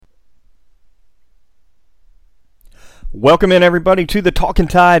Welcome in, everybody, to the Talkin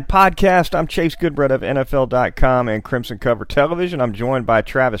Tide podcast. I'm Chase Goodbread of NFL.com and Crimson Cover Television. I'm joined by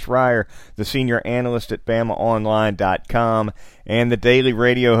Travis Reier, the senior analyst at BamaOnline.com and the daily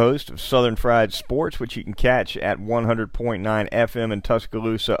radio host of Southern Fried Sports, which you can catch at 100.9 FM in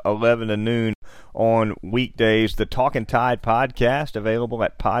Tuscaloosa, 11 to noon on weekdays. The Talkin Tide podcast, available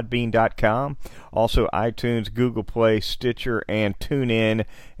at podbean.com, also iTunes, Google Play, Stitcher, and TuneIn.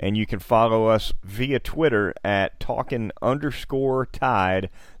 And you can follow us via Twitter at Talkin_Tide.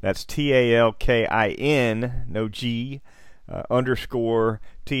 That's TALKIN, no G, _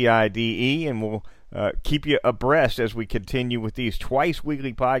 TIDE. And we'll keep you abreast as we continue with these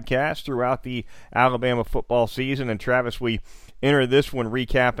twice-weekly podcasts throughout the Alabama football season. And Travis, we enter this one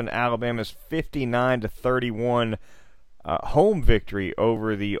recapping Alabama's 59-31 home victory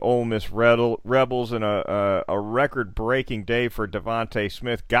over the Ole Miss Rebels in a record-breaking day for Devontae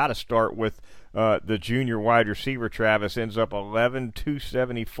Smith. Got to start with the junior wide receiver. Travis ends up 11,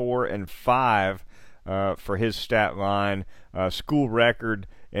 274, and 5 for his stat line. School record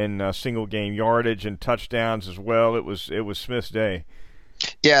in single-game yardage and touchdowns as well. It was Smith's day.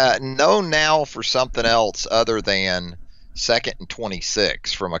 Yeah, known now for something else other than 2nd and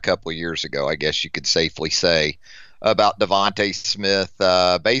 26 from a couple of years ago, I guess you could safely say, about Devontae Smith.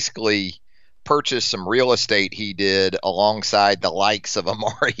 Basically purchased some real estate he did alongside the likes of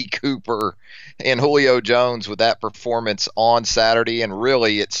Amari Cooper and Julio Jones with that performance on Saturday, and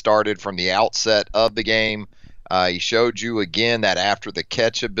really it started from the outset of the game. He showed you again that after the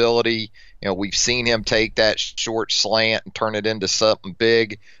catch ability. You know, we've seen him take that short slant and turn it into something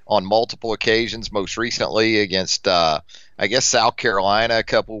big on multiple occasions, most recently against, I guess, South Carolina a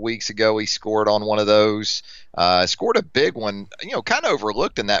couple of weeks ago. He scored on one of those. Scored a big one, you know, kind of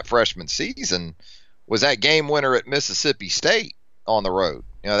overlooked in that freshman season, was that game winner at Mississippi State on the road.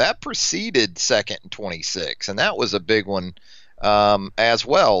 You know, that preceded 2nd and 26, and that was a big one as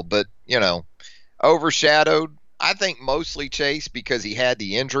well. But, you know, overshadowed, I think, mostly, Chase, because he had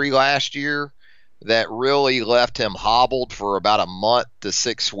the injury last year that really left him hobbled for about a month to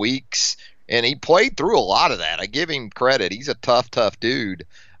 6 weeks. And he played through a lot of that. I give him credit. He's a tough dude.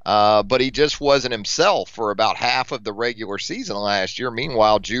 But he just wasn't himself for about half of the regular season last year.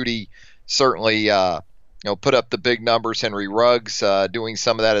 Meanwhile, Judy certainly put up the big numbers. Henry Ruggs doing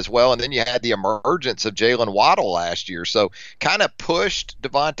some of that as well. And then you had the emergence of Jalen Waddle last year. So kind of pushed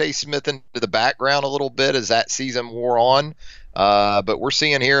Devontae Smith into the background a little bit as that season wore on. But we're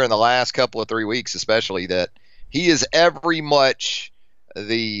seeing here in the last couple of 3 weeks especially that he is every much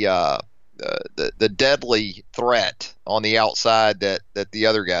the deadly threat on the outside that the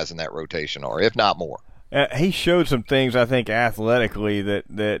other guys in that rotation are, if not more. He showed some things, I think, athletically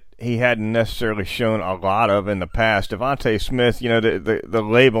that he hadn't necessarily shown a lot of in the past. Devontae Smith, you know, the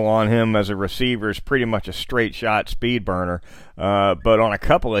label on him as a receiver is pretty much a straight shot speed burner. But on a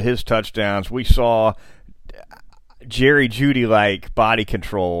couple of his touchdowns, we saw Jerry Jeudy-like body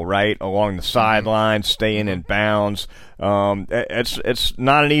control, right, along the sideline, staying in bounds. It's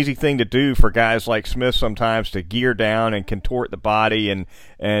not an easy thing to do for guys like Smith sometimes, to gear down and contort the body and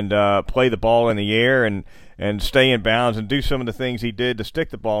play the ball in the air and stay in bounds and do some of the things he did to stick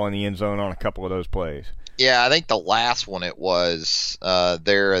the ball in the end zone on a couple of those plays. Yeah, I think the last one it was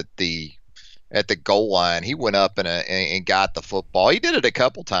there at the goal line. He went up and got the football. He did it a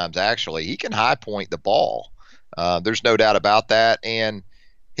couple times, actually. He can high point the ball. There's no doubt about that. And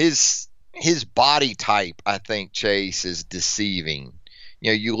his body type, I think, Chase, is deceiving.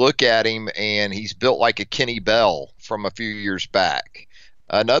 You know, you look at him and he's built like a Kenny Bell from a few years back,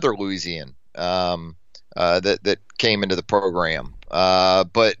 another Louisian that came into the program.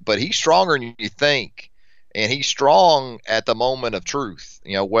 But he's stronger than you think, and he's strong at the moment of truth.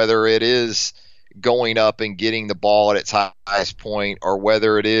 You know, whether it is going up and getting the ball at its highest point, or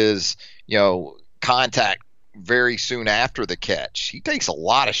whether it is, you know, contact very soon after the catch. He takes a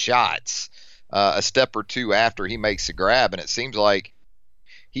lot of shots a step or two after he makes the grab, and it seems like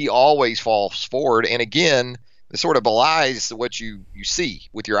he always falls forward. And again, it sort of belies what you see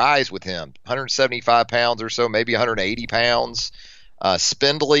with your eyes with him. 175 pounds or so, maybe 180 pounds.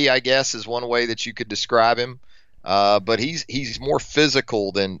 Spindly, I guess, is one way that you could describe him. But he's more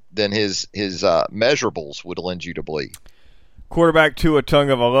physical than his measurables would lend you to believe. Quarterback Tua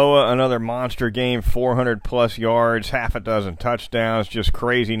Tagovailoa, another monster game, 400-plus yards, half a dozen touchdowns, just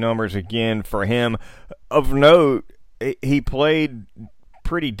crazy numbers again for him. Of note, he played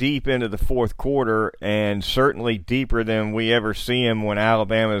pretty deep into the fourth quarter, and certainly deeper than we ever see him when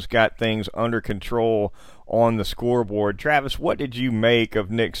Alabama's got things under control on the scoreboard. Travis, what did you make of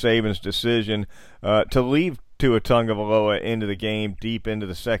Nick Saban's decision to leave Tua Tagovailoa into the game deep into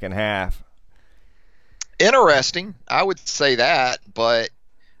the second half? Interesting. I would say that, but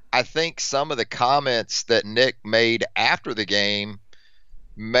I think some of the comments that Nick made after the game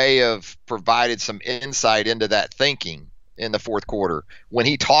may have provided some insight into that thinking in the fourth quarter when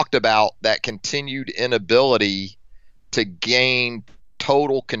he talked about that continued inability to gain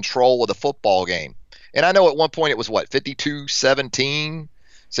total control of the football game. And I know at one point it was 52-17.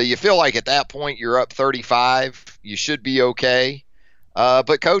 So you feel like at that point you're up 35, you should be okay.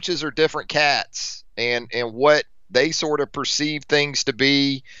 But coaches are different cats, and what they sort of perceive things to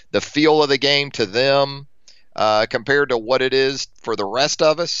be, the feel of the game to them, compared to what it is for the rest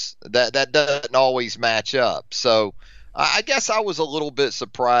of us, that doesn't always match up. So I guess I was a little bit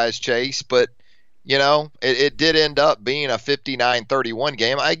surprised, Chase, but it did end up being a 59-31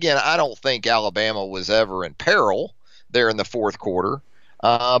 game. Again, I don't think Alabama was ever in peril there in the fourth quarter,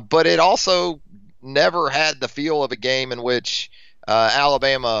 but it also never had the feel of a game in which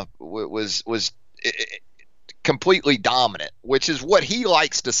Alabama was completely dominant, which is what he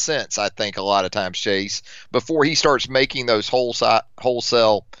likes to sense, I think, a lot of times, Chase, before he starts making those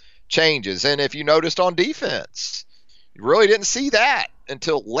wholesale changes. And if you noticed on defense, you really didn't see that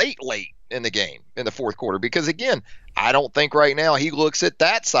until late in the game, in the fourth quarter, because again, I don't think right now he looks at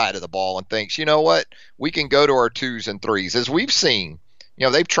that side of the ball and thinks, you know what, we can go to our 2s and 3s, as we've seen.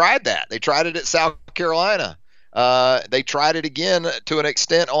 They've tried that. They tried it at South Carolina. They tried it again to an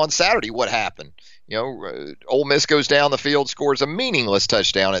extent on Saturday. What happened? Ole Miss goes down the field, scores a meaningless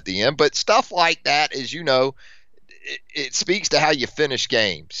touchdown at the end, but stuff like that, as you know, it speaks to how you finish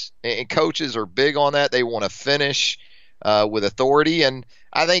games, and coaches are big on that. They want to finish with authority, and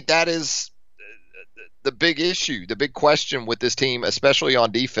I think that is the big issue, the big question with this team, especially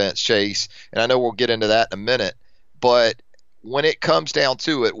on defense, Chase, and I know we'll get into that in a minute, but when it comes down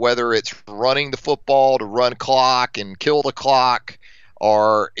to it, whether it's running the football to run clock and kill the clock,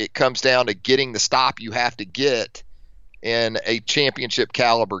 or it comes down to getting the stop you have to get in a championship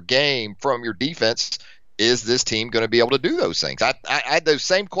caliber game from your defense, is this team going to be able to do those things? I had those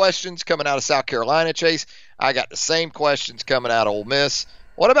same questions coming out of South Carolina, Chase. I got the same questions coming out of Ole Miss.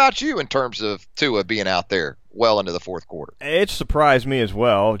 What about you in terms of Tua being out there well into the fourth quarter? It surprised me as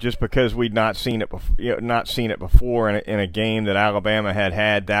well, just because we'd not seen it before in a game that Alabama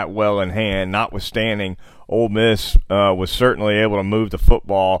had that well in hand. Notwithstanding, Ole Miss was certainly able to move the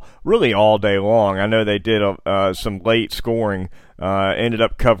football really all day long. I know they did some late scoring, ended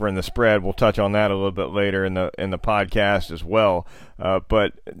up covering the spread. We'll touch on that a little bit later in the podcast as well.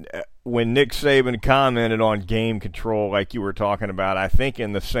 But when Nick Saban commented on game control, like you were talking about, I think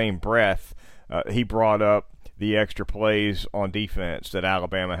in the same breath he brought up the extra plays on defense that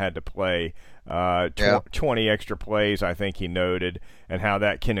Alabama had to play. 20 extra plays, I think he noted, and how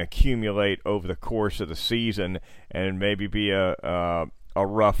that can accumulate over the course of the season and maybe be a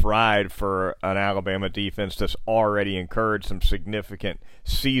rough ride for an Alabama defense that's already incurred some significant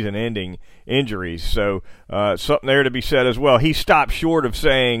season-ending injuries. So something there to be said as well. He stopped short of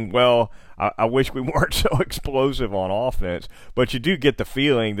saying, well, I wish we weren't so explosive on offense, but you do get the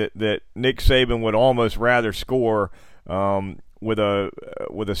feeling that Nick Saban would almost rather score with a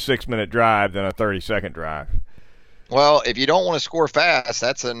 6-minute drive than a 30-second drive. Well, if you don't want to score fast,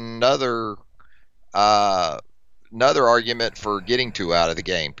 that's another argument for getting Tua out of the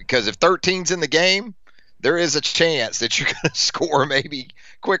game. Because if 13's in the game, there is a chance that you're going to score maybe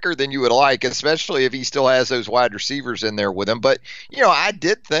quicker than you would like, especially if he still has those wide receivers in there with him. But, I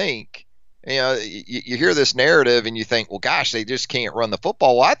did think, you hear this narrative and you think, well, gosh, they just can't run the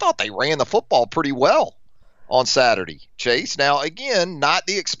football. Well, I thought they ran the football pretty well on Saturday, Chase. Now, again, not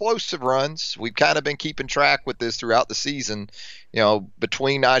the explosive runs. We've kind of been keeping track with this throughout the season.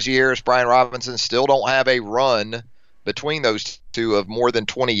 Between Najee Harris, Brian Robinson, still don't have a run between those two of more than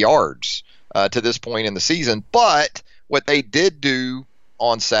 20 yards to this point in the season. But what they did do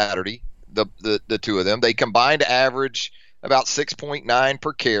on Saturday, the two of them, they combined to average about 6.9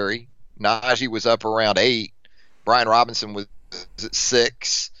 per carry. Najee was up around 8. Brian Robinson was at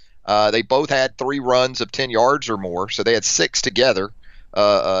 6. They both had 3 runs of 10 yards or more, so they had 6 together,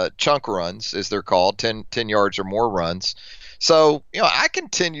 chunk runs, as they're called, 10 yards or more runs. So, I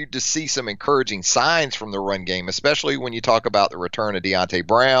continued to see some encouraging signs from the run game, especially when you talk about the return of Deontay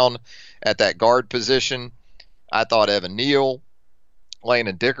Brown at that guard position. I thought Evan Neal,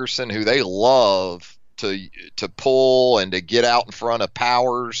 Landon Dickerson, who they love to pull and to get out in front of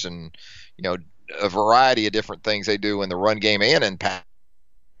powers and, a variety of different things they do in the run game and in pass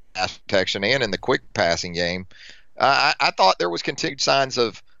protection and in the quick passing game. I thought there was continued signs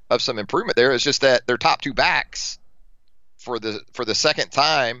of some improvement there. It's just that their top 2 backs for the second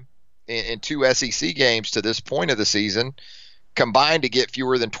time in 2 SEC games to this point of the season combined to get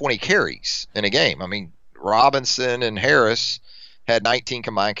fewer than 20 carries in a game. I mean, Robinson and Harris had 19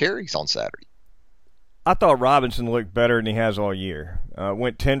 combined carries on Saturday. I thought Robinson looked better than he has all year.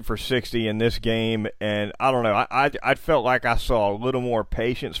 Went 10 for 60 in this game, and I don't know. I felt like I saw a little more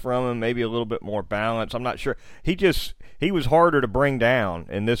patience from him, maybe a little bit more balance. I'm not sure. He was harder to bring down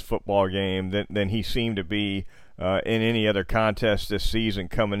in this football game than he seemed to be in any other contest this season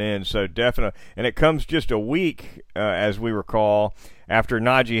coming in. So definitely, and it comes just a week, as we recall, after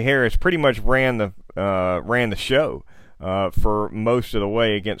Najee Harris pretty much ran the show for most of the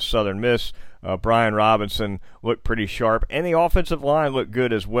way against Southern Miss. Brian Robinson looked pretty sharp, and the offensive line looked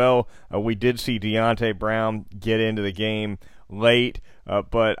good as well. We did see Deontay Brown get into the game late,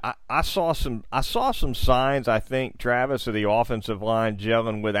 but I saw some signs, I think, Travis, of the offensive line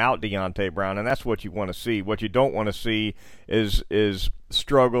gelling without Deontay Brown, and that's what you want to see. What you don't want to see is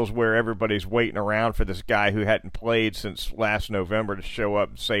struggles where everybody's waiting around for this guy who hadn't played since last November to show up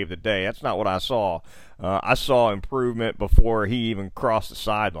and save the day. That's not what I saw. I saw improvement before he even crossed the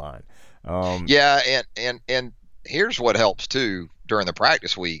sideline. And here's what helps too during the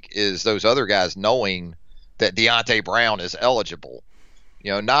practice week is those other guys knowing that Deontay Brown is eligible.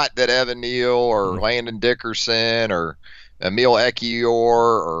 Not that Evan Neal or Landon Dickerson or Emil Ekiyor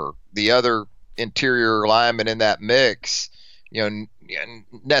or the other interior linemen in that mix,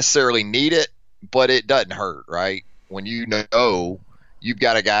 necessarily need it, but it doesn't hurt, right? When you've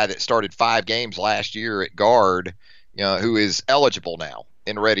got a guy that started 5 games last year at guard, who is eligible now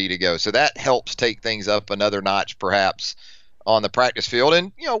and ready to go. So that helps take things up another notch, perhaps, on the practice field.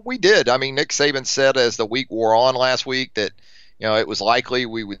 And, we did. I mean, Nick Saban said as the week wore on last week that, it was likely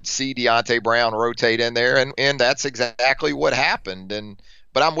we would see Deontay Brown rotate in there, and that's exactly what happened.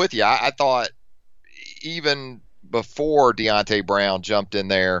 But I'm with you. I thought even before Deontay Brown jumped in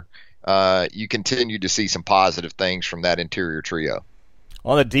there, you continued to see some positive things from that interior trio.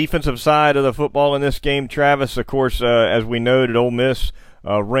 On the defensive side of the football in this game, Travis, of course, as we noted, Ole Miss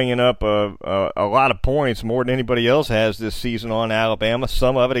ringing up a lot of points, more than anybody else has this season on Alabama.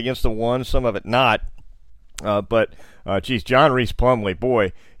 Some of it against the one, some of it not. But John Reese Plumlee,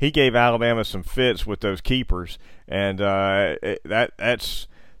 boy, he gave Alabama some fits with those keepers, and that's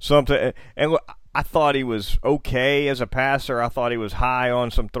something. And look, I thought he was okay as a passer. I thought he was high on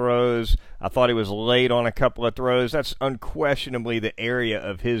some throws. I thought he was late on a couple of throws. That's unquestionably the area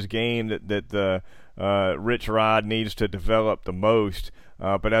of his game that Rich Rod needs to develop the most.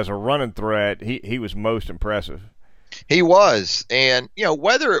 But as a running threat, he was most impressive. He was. And,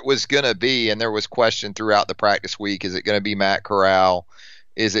 whether it was going to be, and there was question throughout the practice week, is it going to be Matt Corral?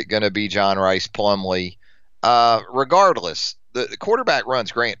 Is it going to be John Rice Plumlee? Regardless, the quarterback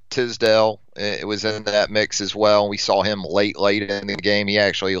runs. Grant Tisdale it was in that mix as well. We saw him late in the game. He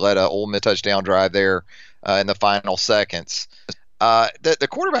actually led a Ole Miss touchdown drive there in the final seconds. The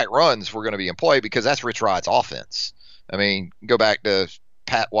quarterback runs were going to be in play because that's Rich Rod's offense. I mean, go back to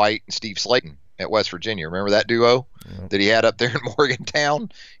Pat White and Steve Slayton at West Virginia. Remember that duo that he had up there in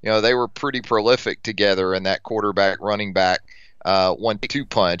Morgantown? They were pretty prolific together in that quarterback running back 1-2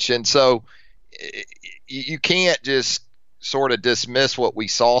 punch. And so you can't just sort of dismiss what we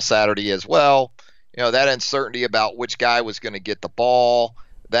saw Saturday as well. That uncertainty about which guy was going to get the ball,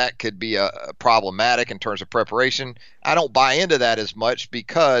 that could be problematic in terms of preparation. I don't buy into that as much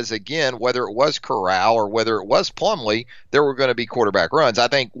because, again, whether it was Corral or whether it was Plumlee, there were going to be quarterback runs. I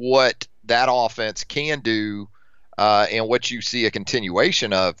think what that offense can do and what you see a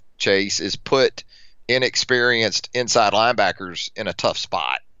continuation of, Chase, is put inexperienced inside linebackers in a tough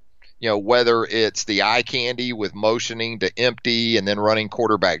spot. Whether it's the eye candy with motioning to empty and then running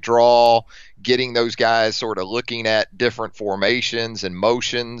quarterback draw, getting those guys sort of looking at different formations and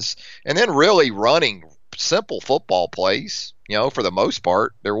motions, and then really running simple football plays. For the most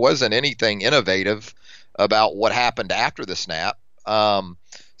part, there wasn't anything innovative about what happened after the snap.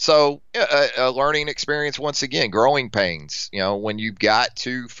 So a learning experience once again, growing pains. When you've got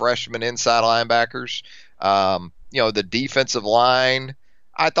 2 freshman inside linebackers, the defensive line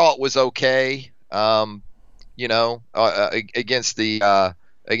I thought was okay. Against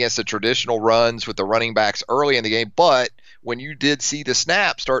the traditional runs with the running backs early in the game, but when you did see the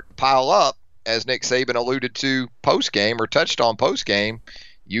snaps start to pile up, as Nick Saban alluded to post game or touched on post game,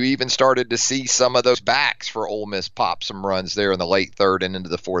 you even started to see some of those backs for Ole Miss pop some runs there in the late third and into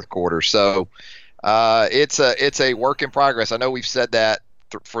the fourth quarter. So it's a work in progress. I know we've said that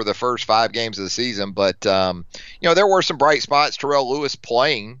for the first 5 games of the season, but there were some bright spots. Terrell Lewis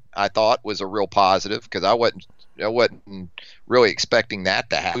playing, I thought, was a real positive because I wasn't really expecting that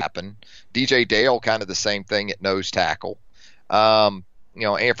to happen. DJ Dale, kind of the same thing at nose tackle.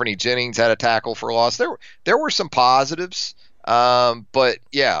 Anthony Jennings had a tackle for loss. There were some positives. But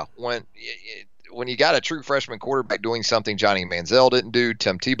yeah, when you got a true freshman quarterback doing something Johnny Manziel didn't do,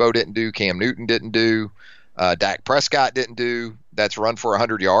 Tim Tebow didn't do, Cam Newton didn't do, Dak Prescott didn't do, that's run for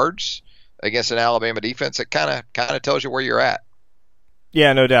 100 yards against an Alabama defense, it kind of tells you where you're at.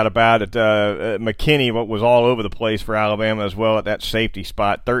 Yeah, no doubt about it. McKinney was all over the place for Alabama as well at that safety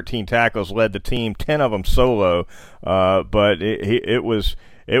spot. 13 tackles led the team, 10 of them solo. But it was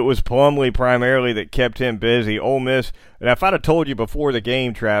Plumlee primarily that kept him busy. Ole Miss, and if I'd have told you before the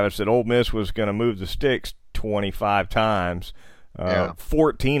game, Travis, that Ole Miss was going to move the sticks 25 times,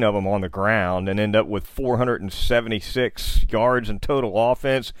 14 of them on the ground, and end up with 476 yards in total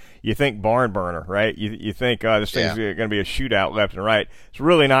offense, you think barn burner, right? You think this thing's going to be a shootout left and right. It's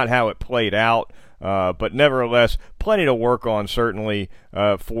really not how it played out, but nevertheless, plenty to work on certainly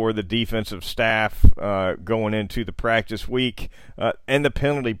for the defensive staff going into the practice week. And the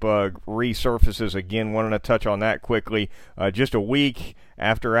penalty bug resurfaces again. Wanted to touch on that quickly. Just a week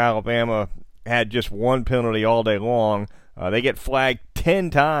after Alabama had just one penalty all day long, they get flagged 10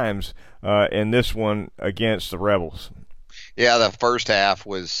 times in this one against the Rebels. Yeah, the first half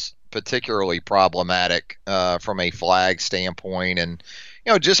was particularly problematic from a flag standpoint, and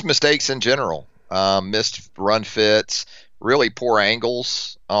just mistakes in general. Missed run fits, really poor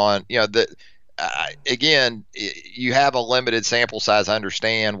angles on again, you have a limited sample size, I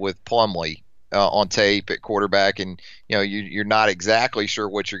understand, with Plumlee on tape at quarterback, and you're not exactly sure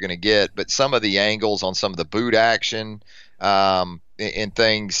what you're going to get, but some of the angles on some of the boot action and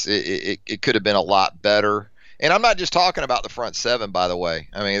things, it could have been a lot better. And I'm not just talking about the front seven, by the way.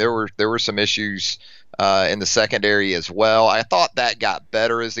 I mean, there were some issues in the secondary as well. I thought that got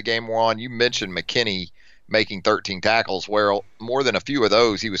better as the game wore on. You mentioned McKinney making 13 tackles, where more than a few of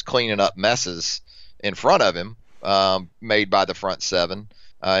those he was cleaning up messes in front of him made by the front seven.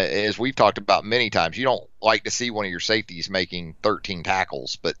 As we've talked about many times, you don't like to see one of your safeties making 13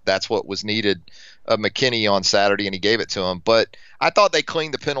 tackles, but that's what was needed of McKinney on Saturday, and he gave it to him. But I thought they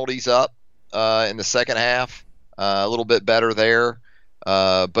cleaned the penalties up in the second half, a little bit better there.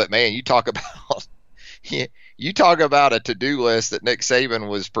 But man, you talk about a to-do list that Nick Saban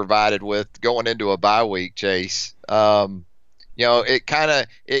was provided with going into a bye week, Chase. It kind of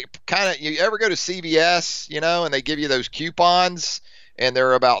you ever go to CVS, and they give you those coupons and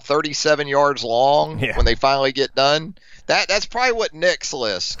they're about 37 yards long when they finally get done. That's probably what Nick's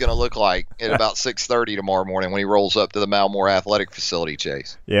list is going to look like at about 6:30 tomorrow morning when he rolls up to the Malmore Athletic Facility,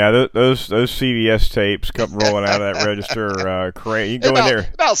 Chase. Yeah, those CVS tapes come rolling out of that register. You can go in there.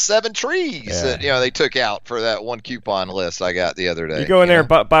 About 7 trees that they took out for that one coupon list I got the other day. You go in there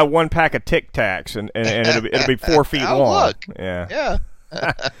and buy one pack of Tic Tacs, and it'll be 4 feet long. Look. Yeah.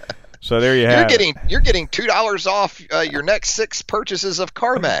 So there you have it. You're getting $2 off your next 6 purchases of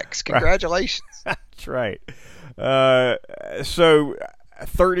CarMax. Congratulations. That's right. So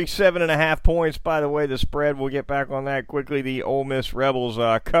 37.5 points, by the way, the spread. We'll get back on that quickly. The Ole Miss Rebels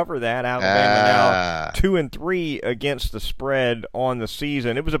cover that. Alabama now 2-3 against the spread on the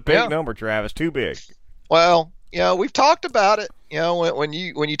season. It was a big number, Travis. Too big. Well, we've talked about it. When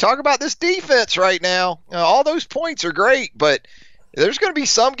you talk about this defense right now, all those points are great, but there's going to be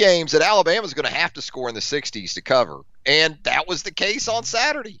some games that Alabama's going to have to score in the 60s to cover. And that was the case on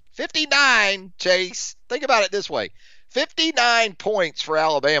Saturday. 59, Chase. Think about it this way. 59 points for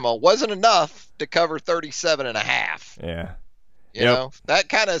Alabama wasn't enough to cover 37.5. Yeah. You know, that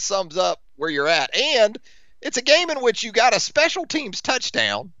kind of sums up where you're at. And it's a game in which you got a special teams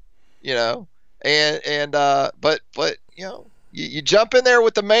touchdown, but you jump in there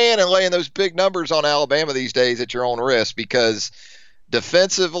with the man and laying those big numbers on Alabama these days at your own risk, because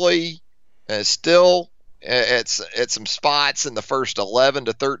defensively, still at some spots in the first 11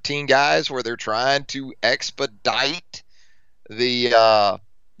 to 13 guys where they're trying to expedite the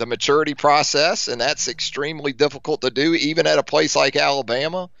maturity process, and that's extremely difficult to do even at a place like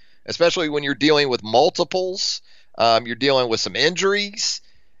Alabama, especially when you're dealing with multiples. You're dealing with some injuries.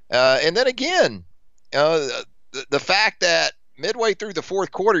 And then again, the fact that midway through the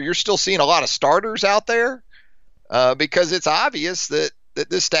fourth quarter, you're still seeing a lot of starters out there, because it's obvious that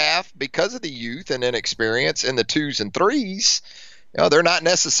this staff, because of the youth and inexperience in the 2s and 3s, they're not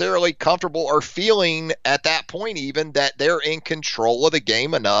necessarily comfortable or feeling at that point even that they're in control of the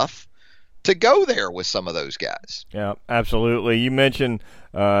game enough to go there with some of those guys. Yeah, absolutely. You mentioned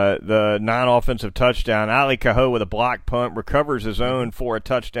the non-offensive touchdown. Ali Cahoe with a block punt recovers his own for a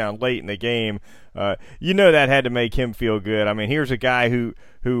touchdown late in the game. That had to make him feel good. I mean, here's a guy who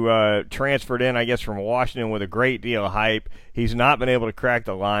transferred in, I guess, from Washington with a great deal of hype. He's not been able to crack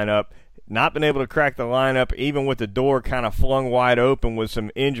the lineup. not been able to crack the lineup, even with the door kind of flung wide open with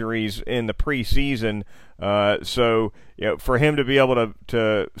some injuries in the preseason. So, for him to be able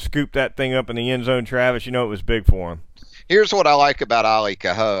to scoop that thing up in the end zone, Travis, it was big for him. Here's what I like about Ali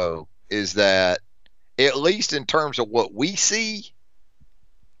Cahoe is that, at least in terms of what we see,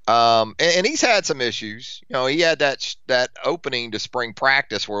 and he's had some issues. He had that opening to spring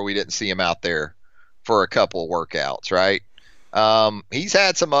practice where we didn't see him out there for a couple of workouts, right? He's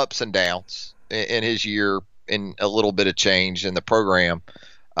had some ups and downs in his year, in a little bit of change in the program.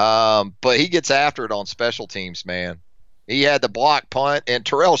 But he gets after it on special teams, man. He had the block punt, and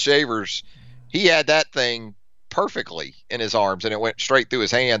Terrell Shavers, he had that thing perfectly in his arms, and it went straight through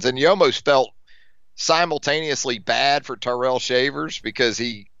his hands. And you almost felt simultaneously bad for Terrell Shavers because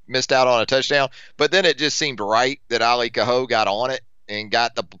he missed out on a touchdown, but then it just seemed right that Ali Cahoe got on it and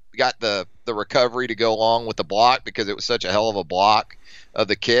got the recovery to go along with the block, because it was such a hell of a block of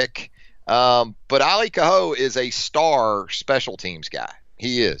the kick. But Ali Cahoe is a star special teams guy.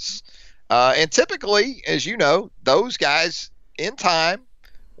 He is. And typically, as you know, those guys in time,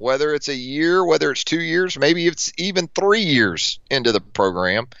 whether it's a year, whether it's 2 years, maybe it's even 3 years into the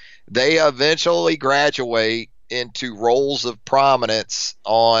program, they eventually graduate into roles of prominence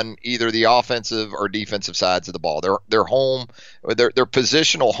on either the offensive or defensive sides of the ball. They're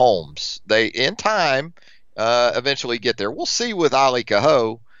positional homes. They, in time, eventually get there. We'll see with Ali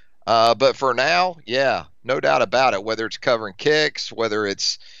Cahoe, but for now, yeah, no doubt about it. Whether it's covering kicks, whether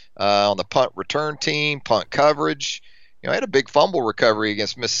it's on the punt return team, punt coverage. He had a big fumble recovery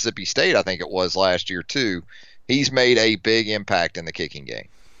against Mississippi State, I think it was, last year too. He's made a big impact in the kicking game.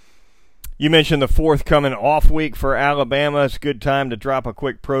 You mentioned the forthcoming off week for Alabama. It's a good time to drop a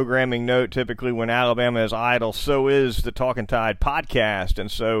quick programming note. Typically when Alabama is idle, so is the Talkin' Tide podcast. And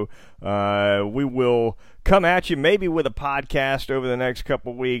so we will come at you maybe with a podcast over the next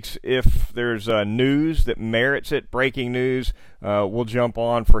couple weeks. If there's news that merits it, breaking news, we'll jump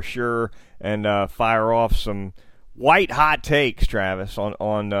on for sure and fire off some white hot takes, Travis,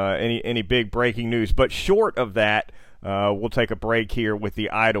 on any big breaking news. But short of that, we'll take a break here with the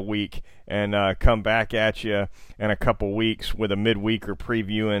idle week and come back at you in a couple weeks with a midweeker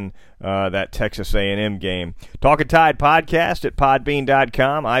previewing that Texas A&M game. Talkin' Tide podcast at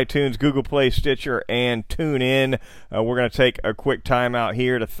podbean.com, iTunes, Google Play, Stitcher, and TuneIn. We're going to take a quick time out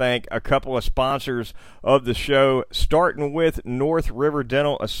here to thank a couple of sponsors of the show, starting with North River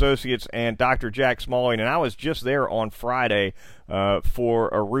Dental Associates and Dr. Jack Smalling. And I was just there on Friday for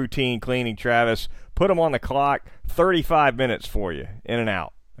a routine cleaning, Travis. Put them on the clock, 35 minutes for you, in and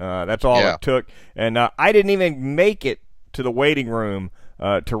out. That's all it took. And I didn't even make it to the waiting room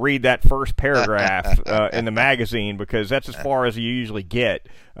to read that first paragraph in the magazine, because that's as far as you usually get.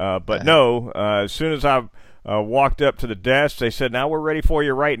 But no, as soon as I walked up to the desk, they said, "Now we're ready for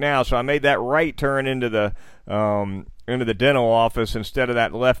you right now." So I made that right turn into the dental office instead of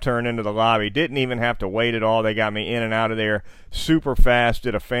that left turn into the lobby. Didn't even have to wait at all. They got me in and out of there super fast.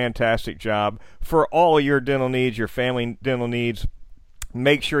 Did a fantastic job. For all of your dental needs, your family dental needs,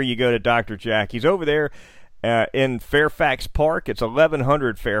 make sure you go to Dr. Jack. He's over there in Fairfax Park. It's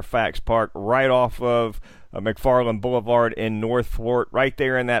 1100 Fairfax Park, right off of McFarland Boulevard in North Fort, right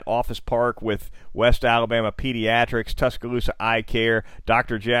there in that office park with West Alabama Pediatrics, Tuscaloosa Eye Care.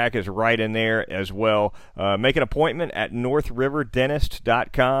 Dr. Jack is right in there as well. Make an appointment at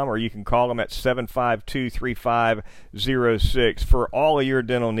northriverdentist.com, or you can call him at 752-3506 for all of your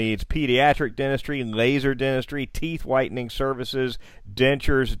dental needs: pediatric dentistry, laser dentistry, teeth whitening services,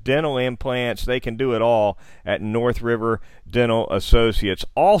 dentures, dental implants. They can do it all at North River Dental Associates.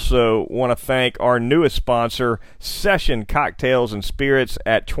 Also want to thank our newest sponsor, Session Cocktails and Spirits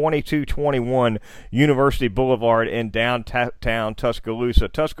at 2221 University Boulevard in downtown Tuscaloosa.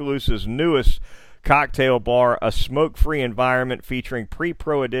 Tuscaloosa's newest cocktail bar, a smoke-free environment featuring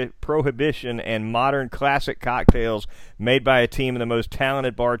pre-prohibition and modern classic cocktails made by a team of the most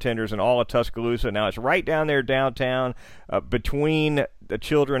talented bartenders in all of Tuscaloosa. Now, it's right down there downtown between the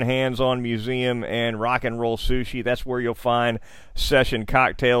Children Hands-On Museum and Rock and Roll Sushi. That's where you'll find Session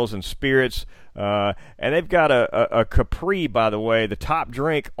Cocktails and Spirits. And they've got a Capri, by the way, the top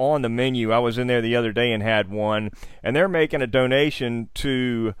drink on the menu. I was in there the other day and had one. And they're making a donation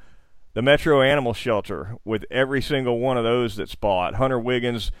to the Metro Animal Shelter with every single one of those that's bought. Hunter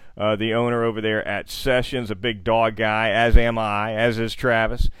Wiggins, the owner over there at Sessions, a big dog guy, as am I, as is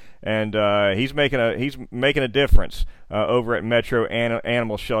Travis. and he's making a difference over at Metro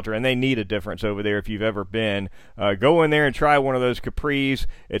Animal Shelter, and they need a difference over there. If you've ever been, go in there and try one of those Capris.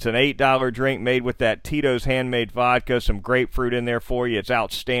 It's an $8 drink made with that Tito's handmade vodka, some grapefruit in there for you. It's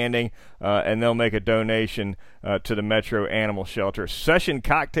outstanding, and they'll make a donation to the Metro Animal Shelter. Session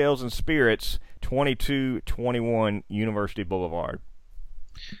Cocktails and Spirits, 2221 University Boulevard.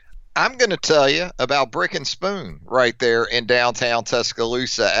 I'm going to tell you about Brick and Spoon right there in downtown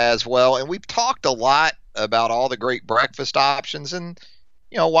Tuscaloosa as well. And we've talked a lot about all the great breakfast options, and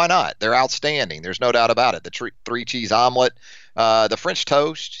why not? They're outstanding. There's no doubt about it. The three cheese omelet, the French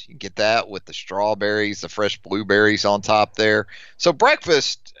toast, you can get that with the strawberries, the fresh blueberries on top there. So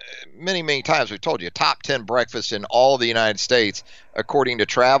breakfast, many, many times we've told you, top 10 breakfast in all of the United States, according to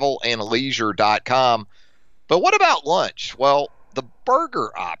travelandleisure.com. But what about lunch? Well, the burger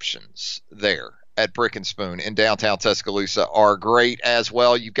options there at Brick and Spoon in downtown Tuscaloosa are great as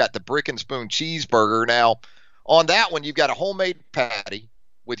well. You've got the Brick and Spoon cheeseburger. Now, on that one, you've got a homemade patty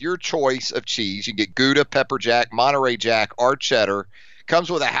with your choice of cheese. You can get Gouda, Pepper Jack, Monterey Jack, or cheddar. Comes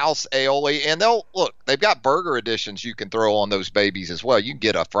with a house aioli, and they've got burger additions you can throw on those babies as well. You can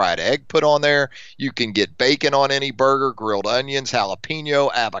get a fried egg put on there. You can get bacon on any burger, grilled onions, jalapeno,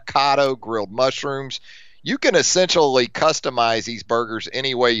 avocado, grilled mushrooms. You can essentially customize these burgers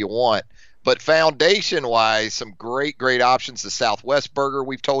any way you want. But foundation-wise, some great, great options. The Southwest burger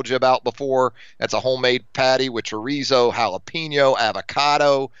we've told you about before. That's a homemade patty with chorizo, jalapeno,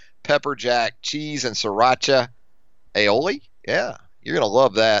 avocado, pepper jack, cheese, and sriracha aioli. Yeah, you're going to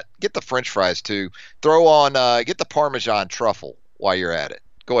love that. Get the French fries, too. Throw on, get the Parmesan truffle while you're at it.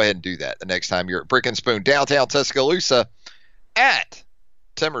 Go ahead and do that the next time you're at Brick and Spoon, downtown Tuscaloosa at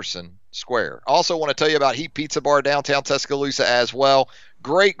Timerson Square. Also want to tell you about Heat Pizza Bar downtown Tuscaloosa as well.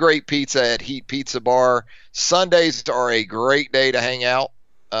 Great, great pizza at Heat Pizza Bar. Sundays are a great day to hang out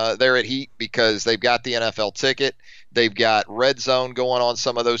there at Heat because they've got the NFL ticket. They've got Red Zone going on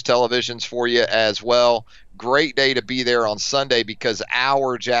some of those televisions for you as well. Great day to be there on Sunday because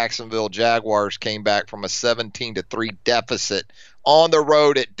our Jacksonville Jaguars came back from a 17-3 deficit on the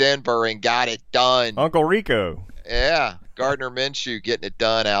road at Denver and got it done. Uncle Rico. Yeah, Gardner Minshew getting it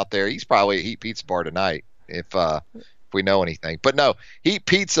done out there. He's probably at Heat Pizza Bar tonight if we know anything. But no, Heat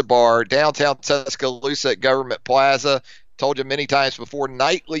Pizza Bar, downtown Tuscaloosa at Government Plaza. Told you many times before,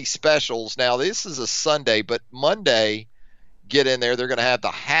 nightly specials. Now, this is a Sunday, but Monday, get in there. They're going to have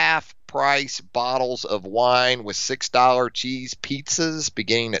the half-price bottles of wine with $6 cheese pizzas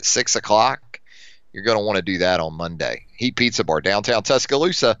beginning at 6 o'clock. You're going to want to do that on Monday. Heat Pizza Bar, downtown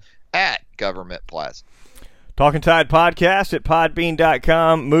Tuscaloosa at Government Plaza. Talking Tide podcast at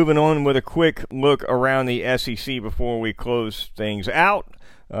podbean.com. Moving on with a quick look around the SEC before we close things out.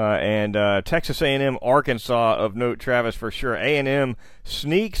 And Texas A&M, Arkansas of note, Travis, for sure. A&M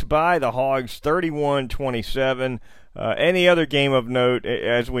sneaks by the Hogs 31-27. Any other game of note,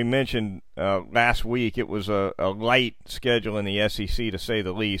 as we mentioned last week, it was a light schedule in the SEC to say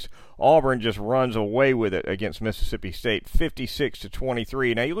the least. Auburn just runs away with it against Mississippi State,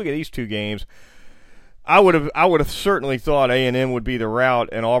 56-23. Now you look at these two games. I would have certainly thought A&M would be the route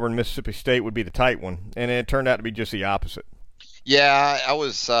and Auburn, Mississippi State would be the tight one, and it turned out to be just the opposite. Yeah, I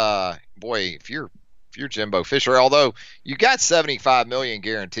was if you're Jimbo Fisher, although you got $75 million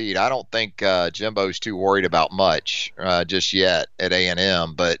guaranteed, I don't think Jimbo's too worried about much just yet at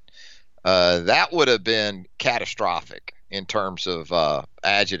A&M, but that would have been catastrophic in terms of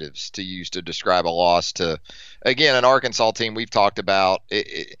adjectives to use to describe a loss to, again, an Arkansas team we've talked about.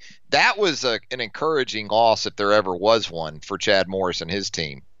 That was an encouraging loss if there ever was one for Chad Morris and his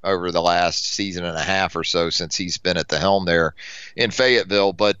team over the last season and a half or so since he's been at the helm there in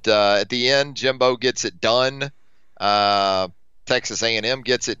Fayetteville. But at the end, Jimbo gets it done. Texas A&M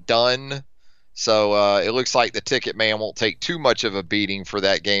gets it done. So it looks like the ticket man won't take too much of a beating for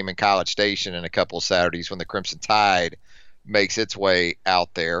that game in College Station in a couple of Saturdays when the Crimson Tide makes its way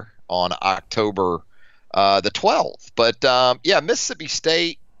out there on October the 12th. But, Mississippi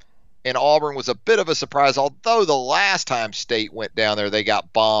State and Auburn was a bit of a surprise, although the last time State went down there, they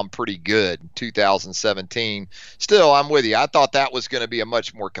got bombed pretty good in 2017. Still, I'm with you. I thought that was going to be a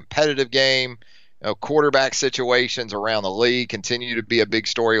much more competitive game. Quarterback situations around the league continue to be a big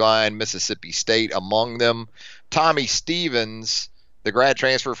storyline, Mississippi State among them. Tommy Stevens, the grad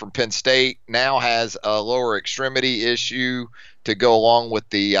transfer from Penn State, now has a lower extremity issue to go along with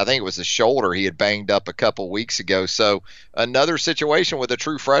I think it was the shoulder he had banged up a couple weeks ago. So another situation with a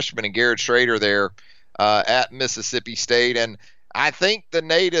true freshman and Garrett Schrader there at Mississippi State. And I think the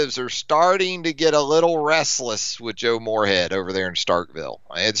natives are starting to get a little restless with Joe Moorhead over there in Starkville.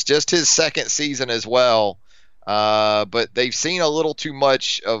 It's just his second season as well But they've seen a little too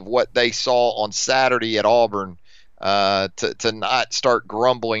much of what they saw on Saturday at Auburn to not start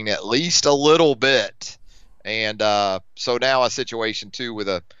grumbling at least a little bit. And so now a situation, too, with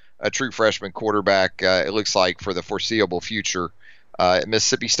a true freshman quarterback, it looks like for the foreseeable future at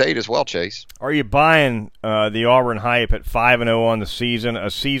Mississippi State as well, Chase. Are you buying the Auburn hype at 5-0 on the season,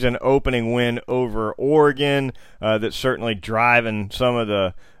 a season opening win over Oregon that's certainly driving some of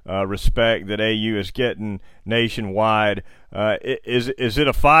the respect that AU is getting nationwide? Is it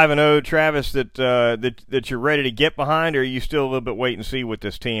a 5-0, Travis, that you're ready to get behind, or are you still a little bit wait and see with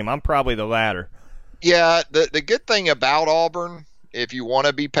this team? I'm probably the latter. Yeah, the good thing about Auburn, if you want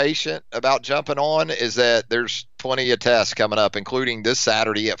to be patient about jumping on, is that there's plenty of tests coming up, including this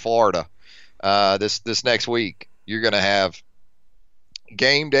Saturday at Florida. This next week, you're going to have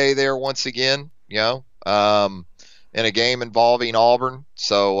game day there once again, in a game involving Auburn.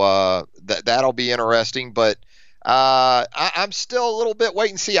 So that'll be interesting. But I'm still a little bit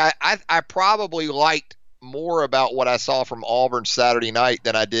wait and see. I probably liked more about what I saw from Auburn Saturday night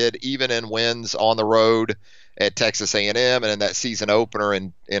than I did even in wins on the road at Texas A&M and in that season opener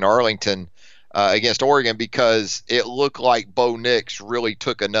in Arlington against Oregon, because it looked like Bo Nix really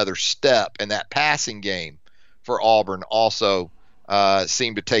took another step, and that passing game for Auburn also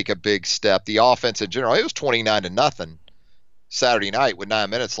seemed to take a big step. The offense in general, it was 29-0 Saturday night with 9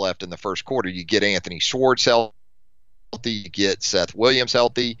 minutes left in the first quarter. You get Anthony Schwartz healthy, you get Seth Williams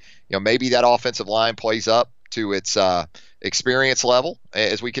healthy. Maybe that offensive line plays up to its experience level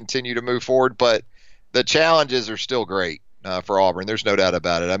as we continue to move forward. But the challenges are still great for Auburn. There's no doubt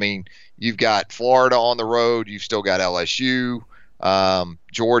about it. I mean, you've got Florida on the road. You've still got LSU,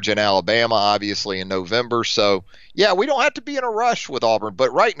 Georgia, and Alabama, obviously, in November. So, yeah, we don't have to be in a rush with Auburn.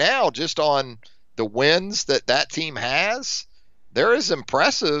 But right now, just on the wins that team has, they're as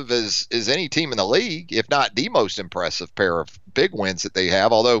impressive as any team in the league, if not the most impressive pair of big wins that they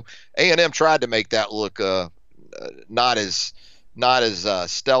have. Although A&M tried to make that look not as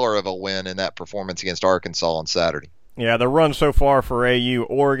stellar of a win in that performance against Arkansas on Saturday. Yeah, the run so far for AU: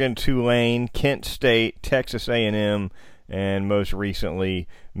 Oregon, Tulane, Kent State, Texas A&M, and most recently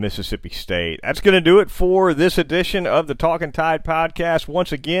Mississippi State. That's going to do it for this edition of the Talkin' Tide podcast.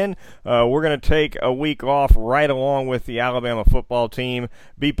 Once again, we're going to take a week off right along with the Alabama football team.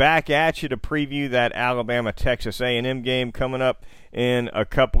 Be back at you to preview that Alabama-Texas A&M game coming up in a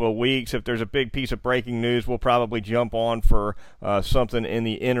couple of weeks. If there's a big piece of breaking news, we'll probably jump on for something in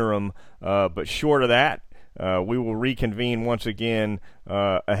the interim. But short of that, we will reconvene once again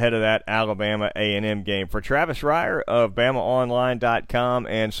ahead of that Alabama A&M game. For Travis Reier of BamaOnline.com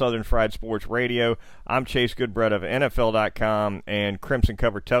and Southern Fried Sports Radio, I'm Chase Goodbread of NFL.com and Crimson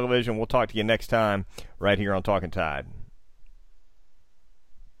Cover Television. We'll talk to you next time right here on Talkin' Tide.